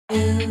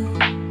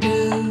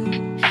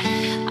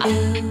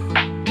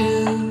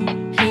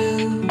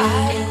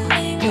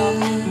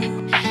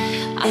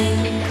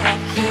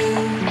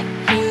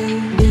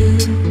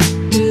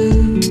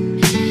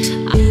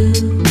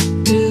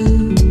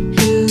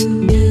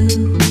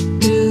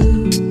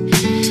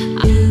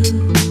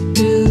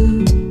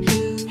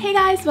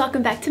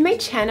Welcome back to my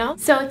channel.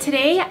 So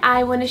today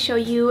I want to show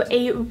you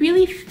a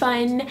really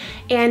fun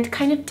and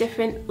kind of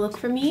different look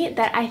for me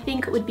that I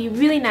think would be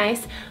really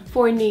nice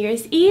for New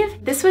Year's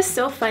Eve. This was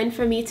so fun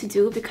for me to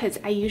do because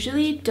I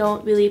usually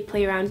don't really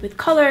play around with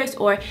colors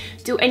or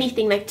do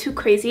anything like too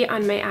crazy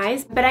on my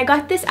eyes, but I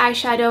got this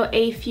eyeshadow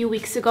a few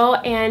weeks ago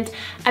and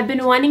I've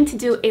been wanting to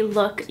do a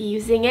look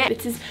using it.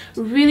 It's this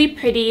really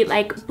pretty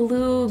like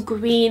blue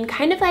green,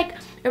 kind of like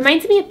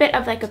reminds me a bit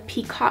of like a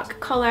peacock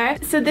color.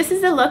 So this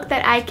is the look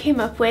that I came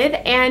up with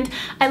and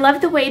I love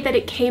the way that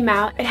it came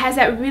out. It has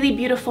that really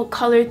beautiful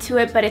color to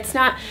it, but it's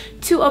not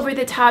too over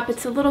the top.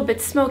 It's a little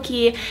bit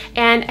smoky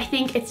and I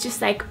think it's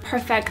just like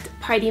perfect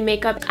party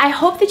makeup. I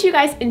hope that you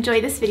guys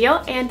enjoy this video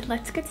and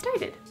let's get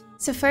started.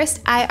 So first,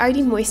 I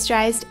already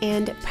moisturized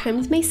and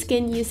primed my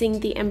skin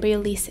using the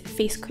Embryolisse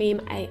face cream.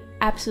 I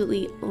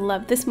absolutely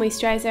love this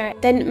moisturizer.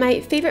 Then my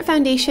favorite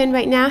foundation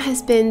right now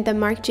has been the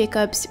Marc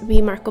Jacobs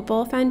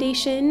Remarkable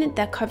foundation.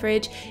 The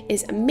coverage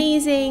is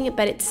amazing,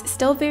 but it's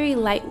still very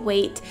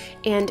lightweight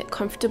and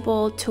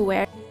comfortable to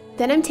wear.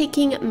 Then I'm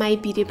taking my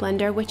beauty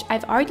blender, which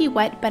I've already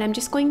wet, but I'm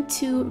just going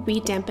to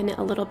re-dampen it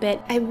a little bit.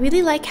 I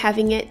really like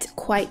having it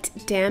quite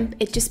damp.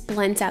 It just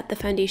blends out the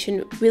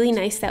foundation really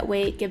nice that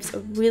way. It gives a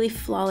really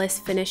flawless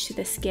finish to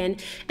the skin.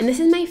 And this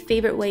is my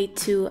favorite way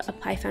to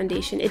apply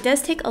foundation. It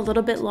does take a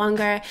little bit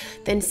longer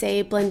than,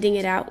 say, blending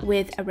it out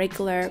with a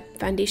regular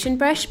foundation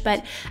brush,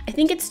 but I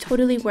think it's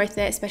totally worth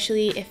it,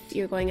 especially if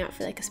you're going out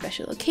for like a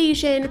special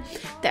occasion.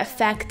 The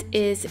effect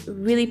is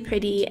really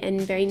pretty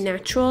and very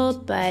natural,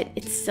 but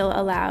it still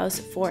allows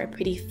for a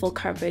pretty full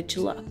coverage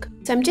look.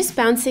 So I'm just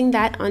bouncing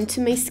that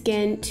onto my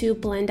skin to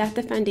blend out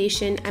the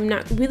foundation. I'm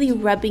not really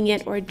rubbing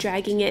it or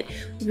dragging it,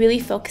 really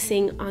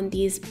focusing on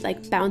these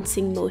like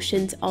bouncing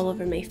motions all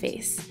over my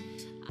face.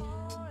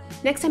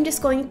 Next, I'm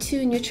just going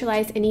to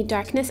neutralize any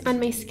darkness on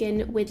my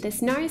skin with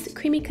this NARS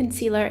Creamy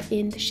Concealer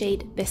in the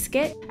shade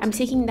Biscuit. I'm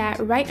taking that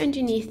right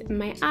underneath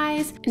my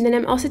eyes, and then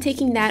I'm also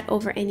taking that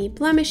over any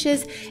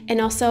blemishes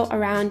and also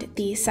around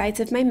the sides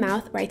of my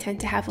mouth where I tend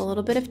to have a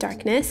little bit of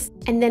darkness.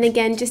 And then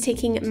again, just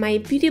taking my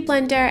beauty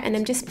blender and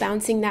I'm just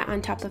bouncing that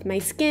on top of my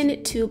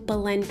skin to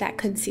blend that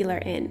concealer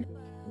in.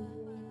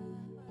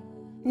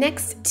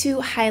 Next,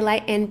 to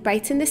highlight and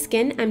brighten the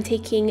skin, I'm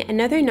taking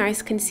another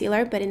NARS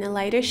concealer, but in a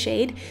lighter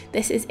shade.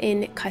 This is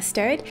in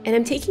Custard, and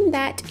I'm taking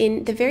that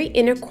in the very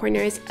inner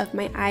corners of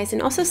my eyes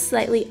and also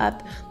slightly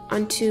up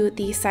onto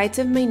the sides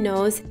of my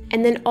nose,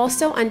 and then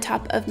also on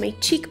top of my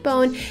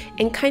cheekbone,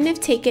 and kind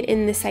of take it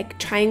in this like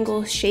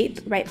triangle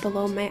shape right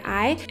below my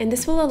eye. And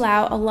this will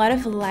allow a lot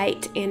of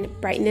light and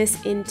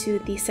brightness into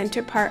the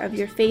center part of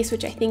your face,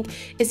 which I think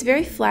is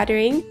very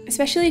flattering,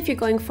 especially if you're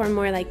going for a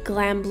more like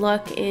glam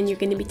look and you're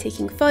going to be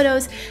taking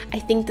photos. I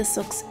think this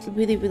looks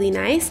really, really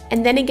nice.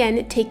 And then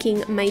again,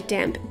 taking my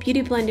damp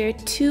beauty blender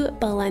to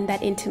blend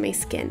that into my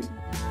skin.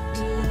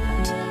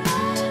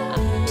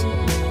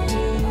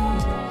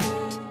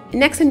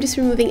 Next, I'm just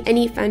removing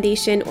any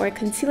foundation or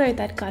concealer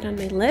that got on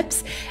my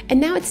lips, and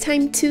now it's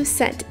time to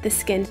set the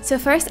skin. So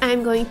first,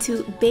 I'm going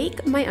to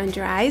bake my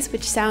under eyes,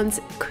 which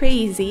sounds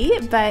crazy,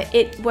 but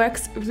it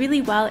works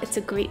really well. It's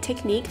a great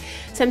technique.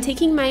 So I'm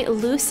taking my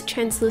loose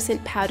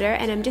translucent powder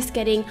and I'm just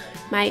getting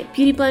my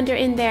beauty blender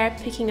in there,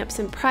 picking up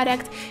some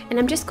product, and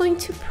I'm just going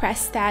to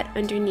press that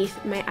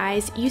underneath my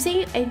eyes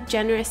using a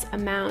generous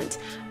amount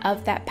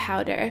of that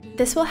powder.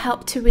 This will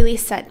help to really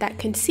set that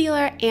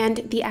concealer, and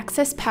the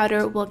excess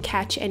powder will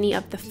catch any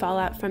of the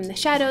fallout from the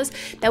shadows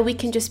that we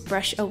can just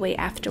brush away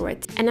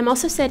afterwards. And I'm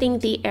also setting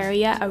the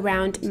area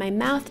around my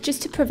mouth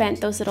just to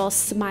prevent those little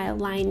smile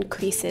line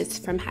creases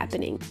from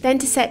happening. Then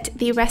to set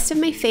the rest of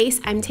my face,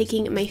 I'm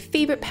taking my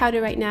favorite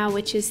powder right now,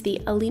 which is the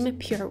Alima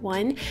Pure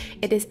one.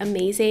 It is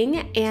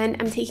amazing, and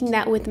I'm taking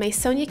that with my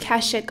Sonia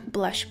Kashuk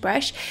blush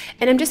brush,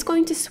 and I'm just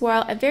going to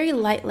swirl a very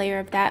light layer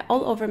of that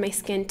all over my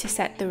skin to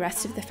set the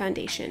rest of the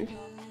foundation.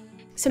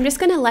 So I'm just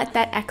going to let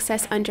that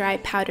excess under eye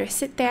powder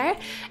sit there,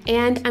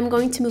 and I'm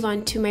going to move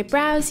on to my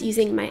brows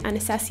using my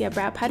Anastasia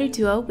Brow Powder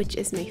Duo, which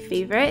is my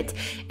favorite.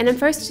 And I'm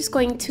first just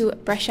going to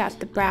brush out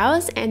the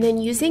brows, and then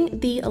using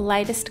the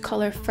lightest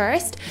color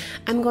first,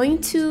 I'm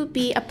going to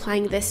be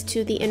applying this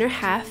to the inner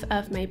half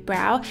of my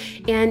brow.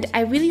 And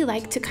I really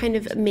like to kind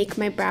of make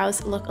my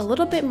brows look a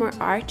little bit more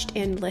arched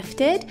and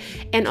lifted,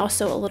 and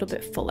also a little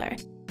bit fuller.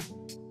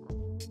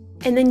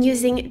 And then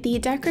using the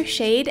darker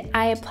shade,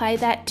 I apply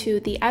that to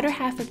the outer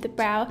half of the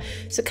brow,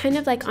 so kind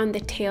of like on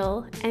the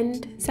tail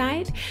end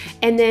side.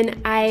 And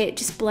then I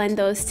just blend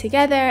those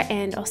together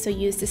and also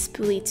use the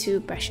spoolie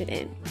to brush it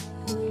in.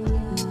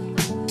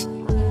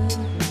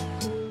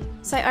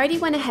 So I already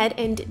went ahead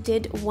and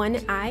did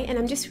one eye, and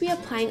I'm just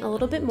reapplying a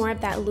little bit more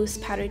of that loose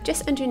powder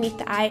just underneath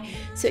the eye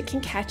so it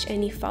can catch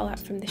any fallout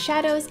from the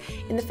shadows.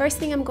 And the first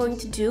thing I'm going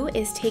to do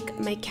is take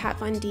my Kat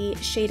Von D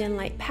Shade and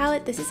Light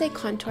palette. This is a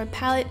contour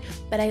palette,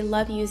 but I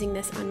love using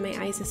this on my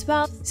eyes as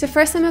well. So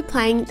first I'm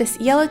applying this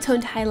yellow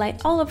toned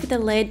highlight all over the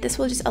lid. This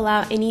will just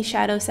allow any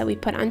shadows that we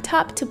put on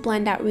top to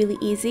blend out really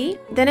easy.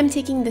 Then I'm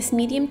taking this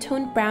medium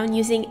toned brown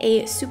using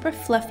a super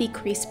fluffy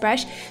crease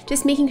brush,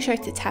 just making sure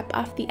to tap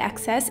off the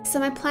excess. So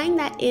I'm applying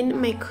that in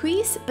my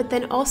crease, but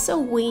then also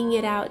winging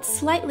it out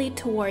slightly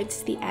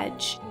towards the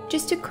edge,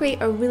 just to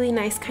create a really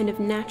nice kind of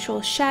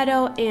natural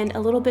shadow and a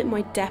little bit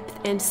more depth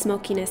and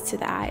smokiness to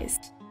the eyes.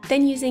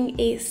 Then using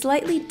a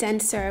slightly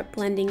denser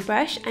blending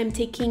brush, I'm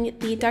taking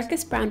the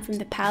darkest brown from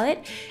the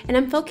palette and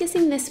I'm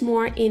focusing this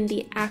more in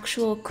the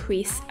actual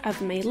crease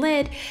of my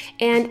lid,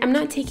 and I'm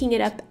not taking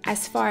it up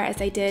as far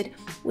as I did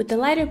with the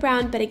lighter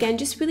brown, but again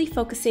just really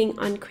focusing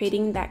on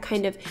creating that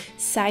kind of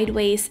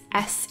sideways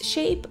S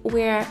shape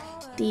where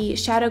the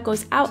shadow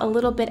goes out a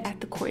little bit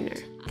at the corner.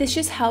 This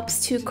just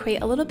helps to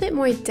create a little bit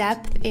more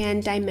depth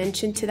and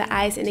dimension to the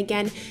eyes, and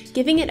again,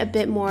 giving it a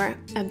bit more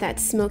of that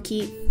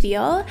smoky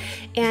feel.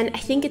 And I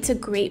think it's a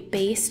great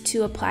base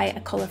to apply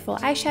a colorful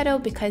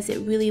eyeshadow because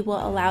it really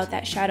will allow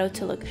that shadow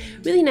to look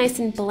really nice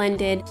and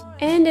blended.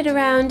 And at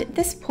around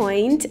this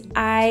point,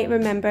 I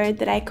remembered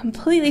that I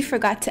completely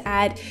forgot to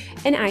add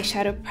an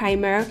eyeshadow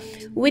primer,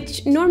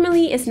 which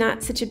normally is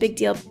not such a big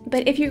deal,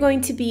 but if you're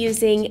going to be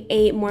using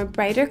a more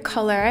brighter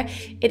color,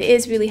 it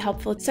is really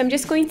helpful. So I'm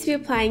just going to be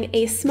applying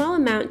a small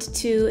amount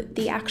to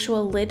the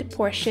actual lid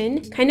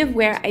portion, kind of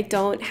where I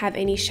don't have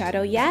any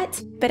shadow yet,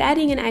 but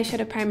adding an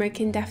eyeshadow primer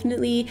can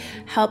definitely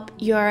help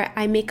your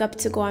eye makeup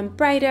to go on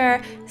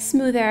brighter,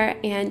 smoother,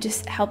 and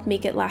just help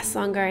make it last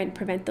longer and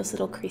prevent those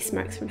little crease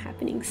marks from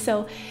happening.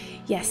 So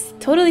yes,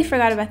 totally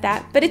forgot about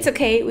that, but it's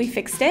okay, we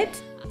fixed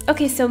it.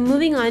 Okay, so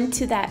moving on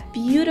to that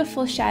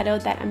beautiful shadow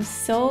that I'm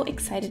so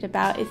excited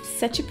about. It's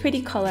such a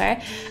pretty color.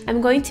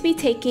 I'm going to be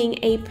taking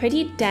a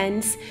pretty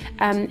dense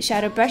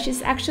shadow brush.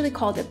 It's actually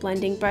called a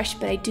blending brush,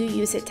 but I do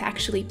use it to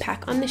actually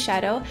pack on the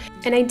shadow.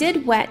 And I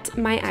did wet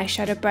my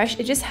eyeshadow brush.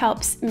 It just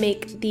helps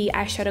make the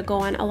eyeshadow go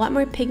on a lot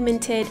more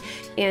pigmented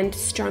and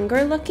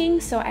stronger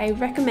looking, so I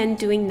recommend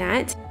doing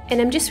that. And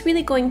I'm just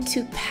really going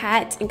to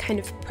pat and kind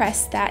of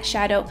press that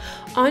shadow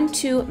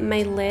onto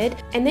my lid.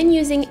 And then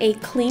using a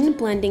clean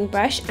blending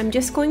brush, I'm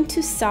just going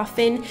to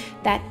soften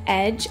that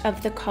edge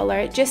of the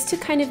color just to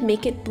kind of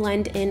make it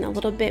blend in a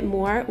little bit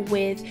more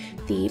with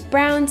the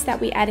browns that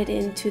we added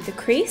into the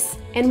crease.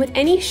 And with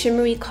any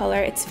shimmery color,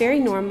 it's very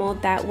normal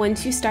that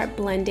once you start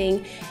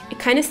blending, it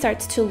kind of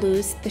starts to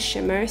lose the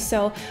shimmer.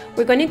 So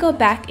we're going to go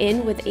back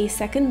in with a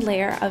second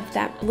layer of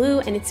that blue,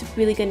 and it's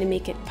really going to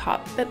make it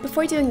pop. But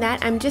before doing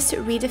that, I'm just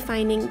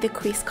redefining the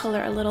crease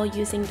color a little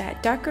using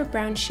that darker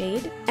brown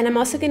shade. And I'm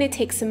also going to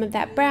take some of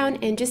that brown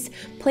and just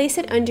place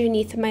it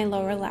underneath my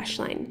lower lash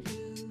line.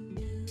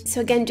 So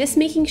again, just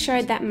making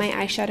sure that my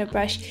eyeshadow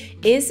brush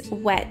is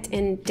wet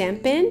and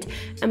dampened.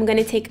 I'm going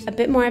to take a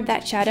bit more of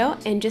that shadow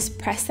and just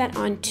press that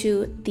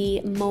onto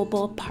the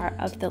mobile part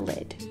of the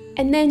lid.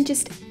 And then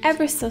just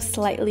ever so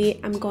slightly,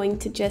 I'm going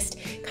to just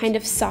kind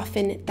of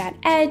soften that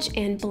edge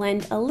and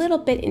blend a little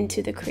bit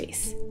into the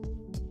crease.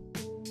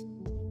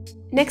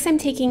 Next, I'm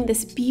taking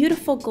this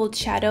beautiful gold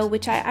shadow,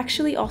 which I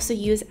actually also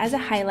use as a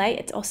highlight.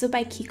 It's also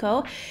by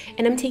KIKO,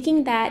 and I'm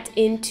taking that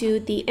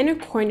into the inner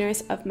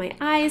corners of my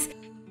eyes.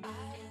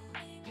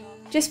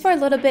 Just for a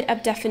little bit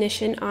of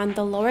definition on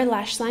the lower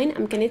lash line,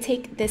 I'm going to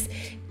take this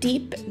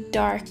deep,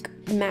 dark,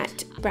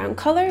 matte brown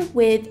color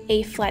with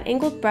a flat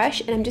angled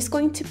brush, and I'm just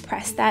going to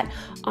press that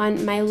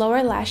on my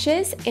lower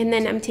lashes, and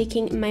then I'm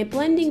taking my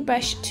blending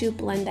brush to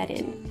blend that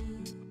in.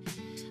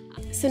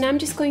 So now I'm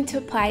just going to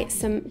apply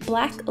some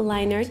black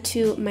liner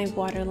to my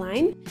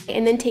waterline,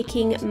 and then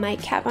taking my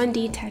Kat Von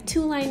D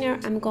tattoo liner,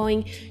 I'm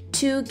going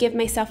to give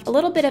myself a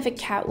little bit of a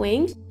cat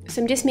wing.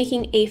 So I'm just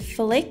making a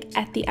flick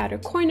at the outer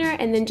corner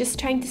and then just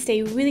trying to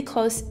stay really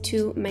close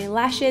to my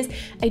lashes.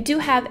 I do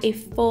have a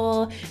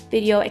full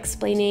video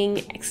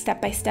explaining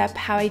step by step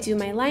how I do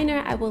my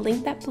liner. I will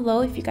link that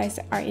below if you guys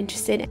are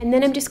interested. And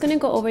then I'm just going to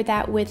go over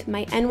that with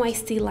my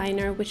NYC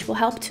liner, which will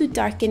help to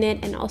darken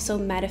it and also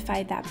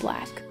mattify that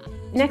black.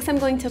 Next, I'm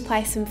going to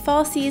apply some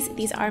falsies.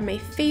 These are my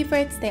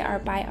favorites. They are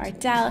by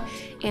Ardell,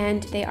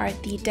 and they are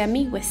the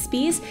Demi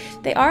Wispies.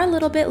 They are a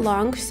little bit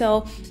long,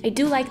 so I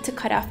do like to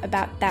cut off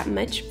about that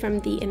much from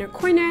the inner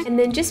corner, and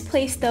then just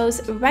place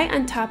those right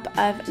on top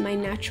of my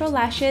natural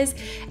lashes.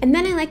 And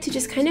then I like to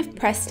just kind of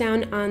press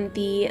down on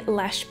the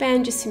lash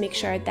band just to make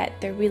sure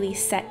that they're really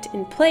set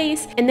in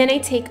place. And then I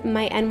take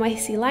my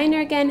NYC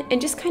liner again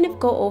and just kind of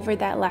go over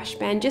that lash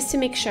band just to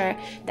make sure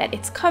that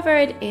it's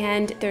covered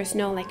and there's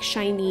no like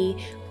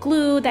shiny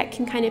glue that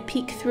can kind of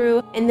peek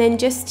through. And then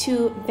just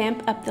to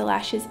vamp up the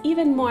lashes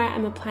even more,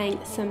 I'm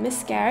applying some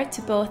mascara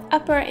to both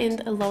upper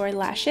and lower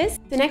lashes.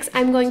 So next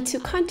I'm going to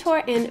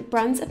contour and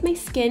bronze up my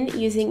skin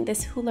using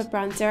this Hoola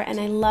bronzer, and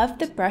I love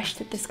the brush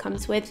that this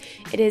comes with.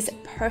 It is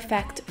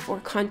perfect for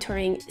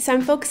contouring. So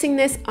I'm focusing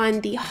this on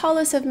the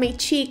hollows of my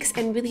cheeks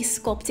and really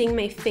sculpting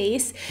my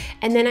face.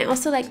 And then I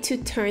also like to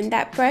turn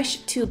that brush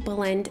to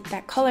blend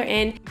that color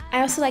in.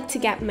 I also like to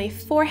get my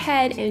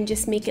forehead and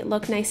just make it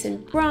look nice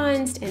and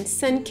bronzed and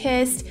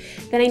sun-kissed.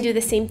 Then I do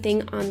the same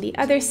thing on the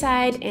other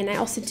side, and I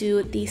also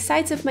do the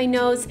sides of my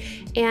nose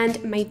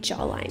and my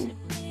jawline.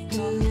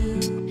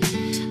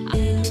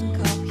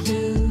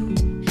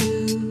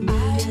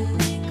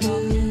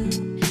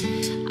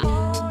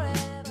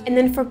 And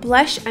then for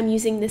blush, I'm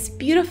using this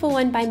beautiful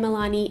one by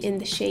Milani in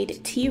the shade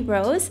Tea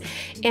Rose,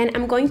 and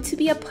I'm going to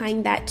be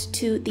applying that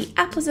to the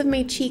apples of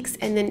my cheeks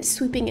and then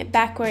sweeping it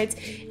backwards.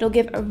 It'll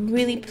give a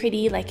really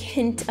pretty like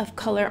hint of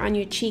color on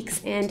your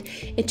cheeks, and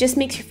it just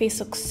makes your face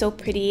look so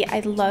pretty. I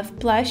love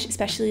blush,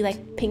 especially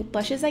like pink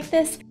blushes like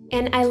this.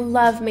 And I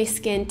love my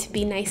skin to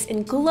be nice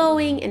and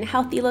glowing and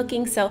healthy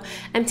looking, so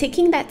I'm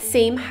taking that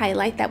same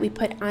highlight that we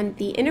put on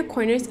the inner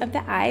corners of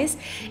the eyes,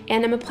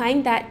 and I'm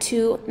applying that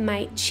to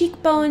my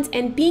cheekbones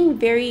and being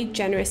very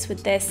generous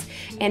with this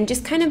and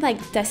just kind of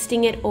like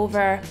dusting it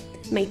over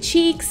my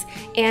cheeks,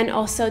 and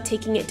also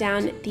taking it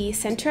down the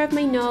center of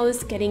my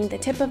nose, getting the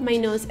tip of my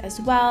nose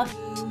as well.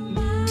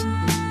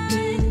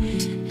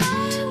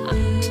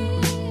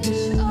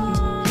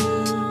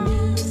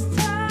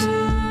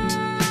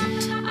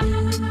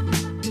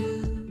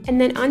 And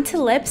then onto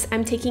lips,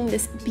 I'm taking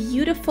this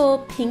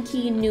beautiful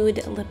pinky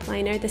nude lip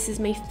liner. This is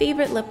my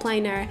favorite lip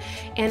liner,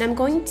 and I'm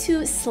going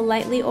to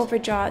slightly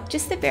overdraw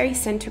just the very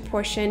center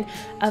portion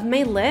of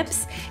my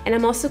lips, and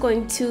I'm also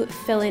going to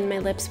fill in my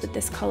lips with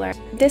this color.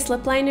 This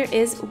lip liner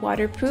is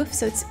waterproof,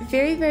 so it's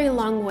very, very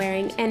long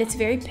wearing, and it's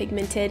very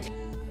pigmented.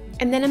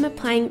 And then I'm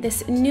applying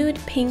this nude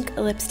pink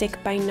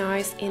lipstick by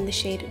NARS in the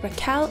shade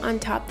Raquel on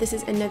top. This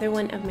is another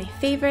one of my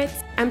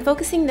favorites. I'm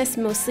focusing this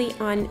mostly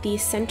on the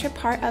center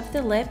part of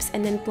the lips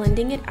and then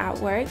blending it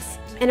outwards.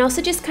 And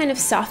also just kind of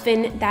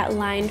soften that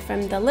line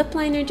from the lip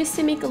liner just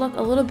to make it look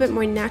a little bit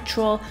more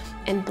natural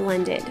and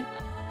blended.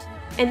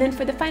 And then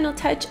for the final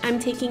touch, I'm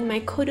taking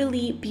my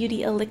Caudalie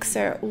Beauty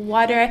Elixir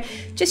water,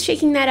 just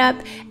shaking that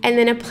up and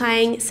then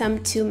applying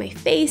some to my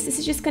face. This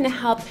is just going to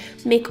help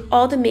make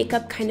all the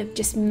makeup kind of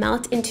just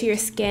melt into your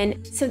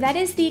skin. So that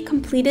is the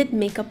completed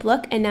makeup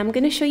look, and now I'm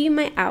going to show you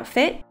my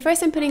outfit.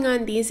 First, I'm putting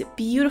on these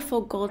beautiful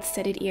gold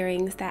studded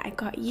earrings that I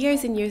got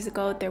years and years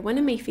ago. They're one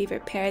of my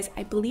favorite pairs.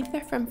 I believe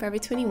they're from Forever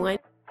 21.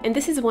 And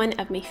this is one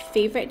of my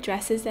favorite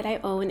dresses that I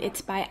own.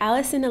 It's by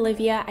Alice and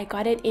Olivia. I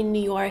got it in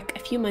New York a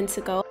few months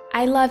ago.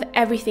 I love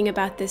everything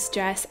about this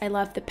dress. I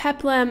love the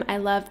peplum, I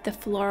love the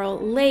floral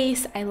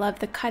lace, I love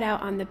the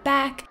cutout on the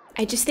back.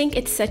 I just think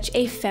it's such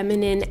a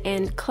feminine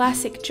and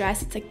classic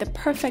dress. It's like the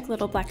perfect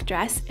little black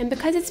dress. And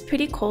because it's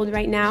pretty cold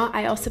right now,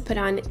 I also put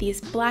on these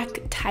black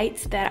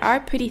tights that are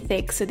pretty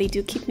thick, so they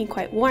do keep me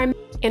quite warm.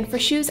 And for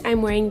shoes,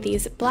 I'm wearing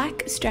these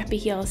black strappy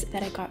heels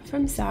that I got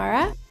from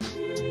Zara.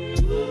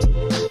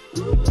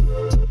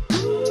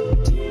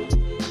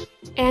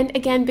 And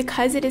again,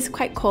 because it is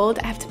quite cold,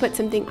 I have to put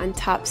something on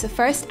top. So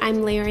first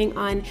I'm layering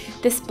on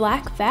this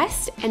black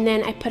vest, and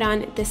then I put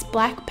on this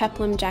black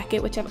peplum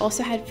jacket, which I've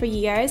also had for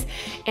years,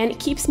 and it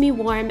keeps me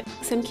warm.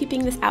 So I'm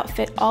keeping this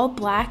outfit all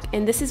black,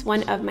 and this is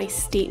one of my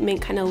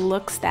statement kind of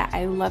looks that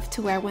I love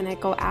to wear when I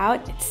go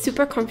out. It's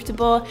super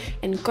comfortable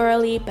and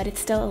girly, but it's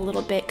still a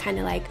little bit kind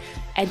of like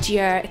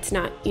edgier. It's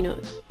not, you know,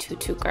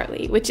 too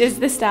girly, which is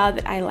the style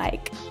that I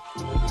like.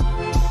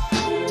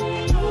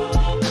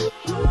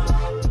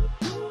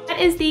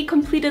 Is the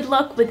completed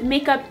look with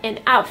makeup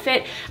and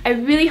outfit. I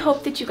really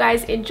hope that you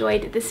guys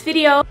enjoyed this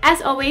video.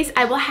 As always,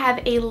 I will have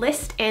a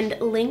list and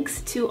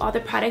links to all the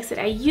products that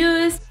I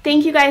use.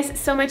 Thank you guys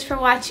so much for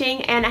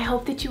watching, and I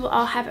hope that you will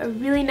all have a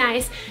really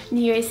nice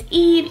New Year's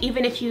Eve.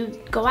 Even if you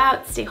go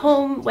out, stay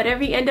home,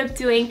 whatever you end up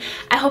doing,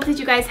 I hope that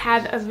you guys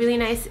have a really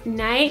nice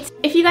night.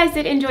 If you guys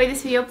did enjoy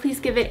this video, please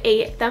give it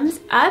a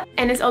thumbs up,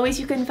 and as always,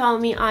 you can follow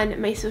me on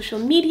my social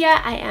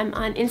media. I am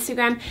on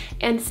Instagram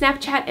and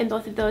Snapchat, and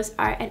both of those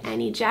are at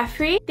AnnieJaffrey.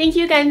 Thank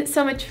you again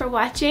so much for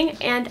watching,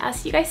 and I'll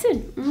see you guys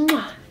soon.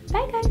 Mwah.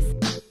 Bye guys!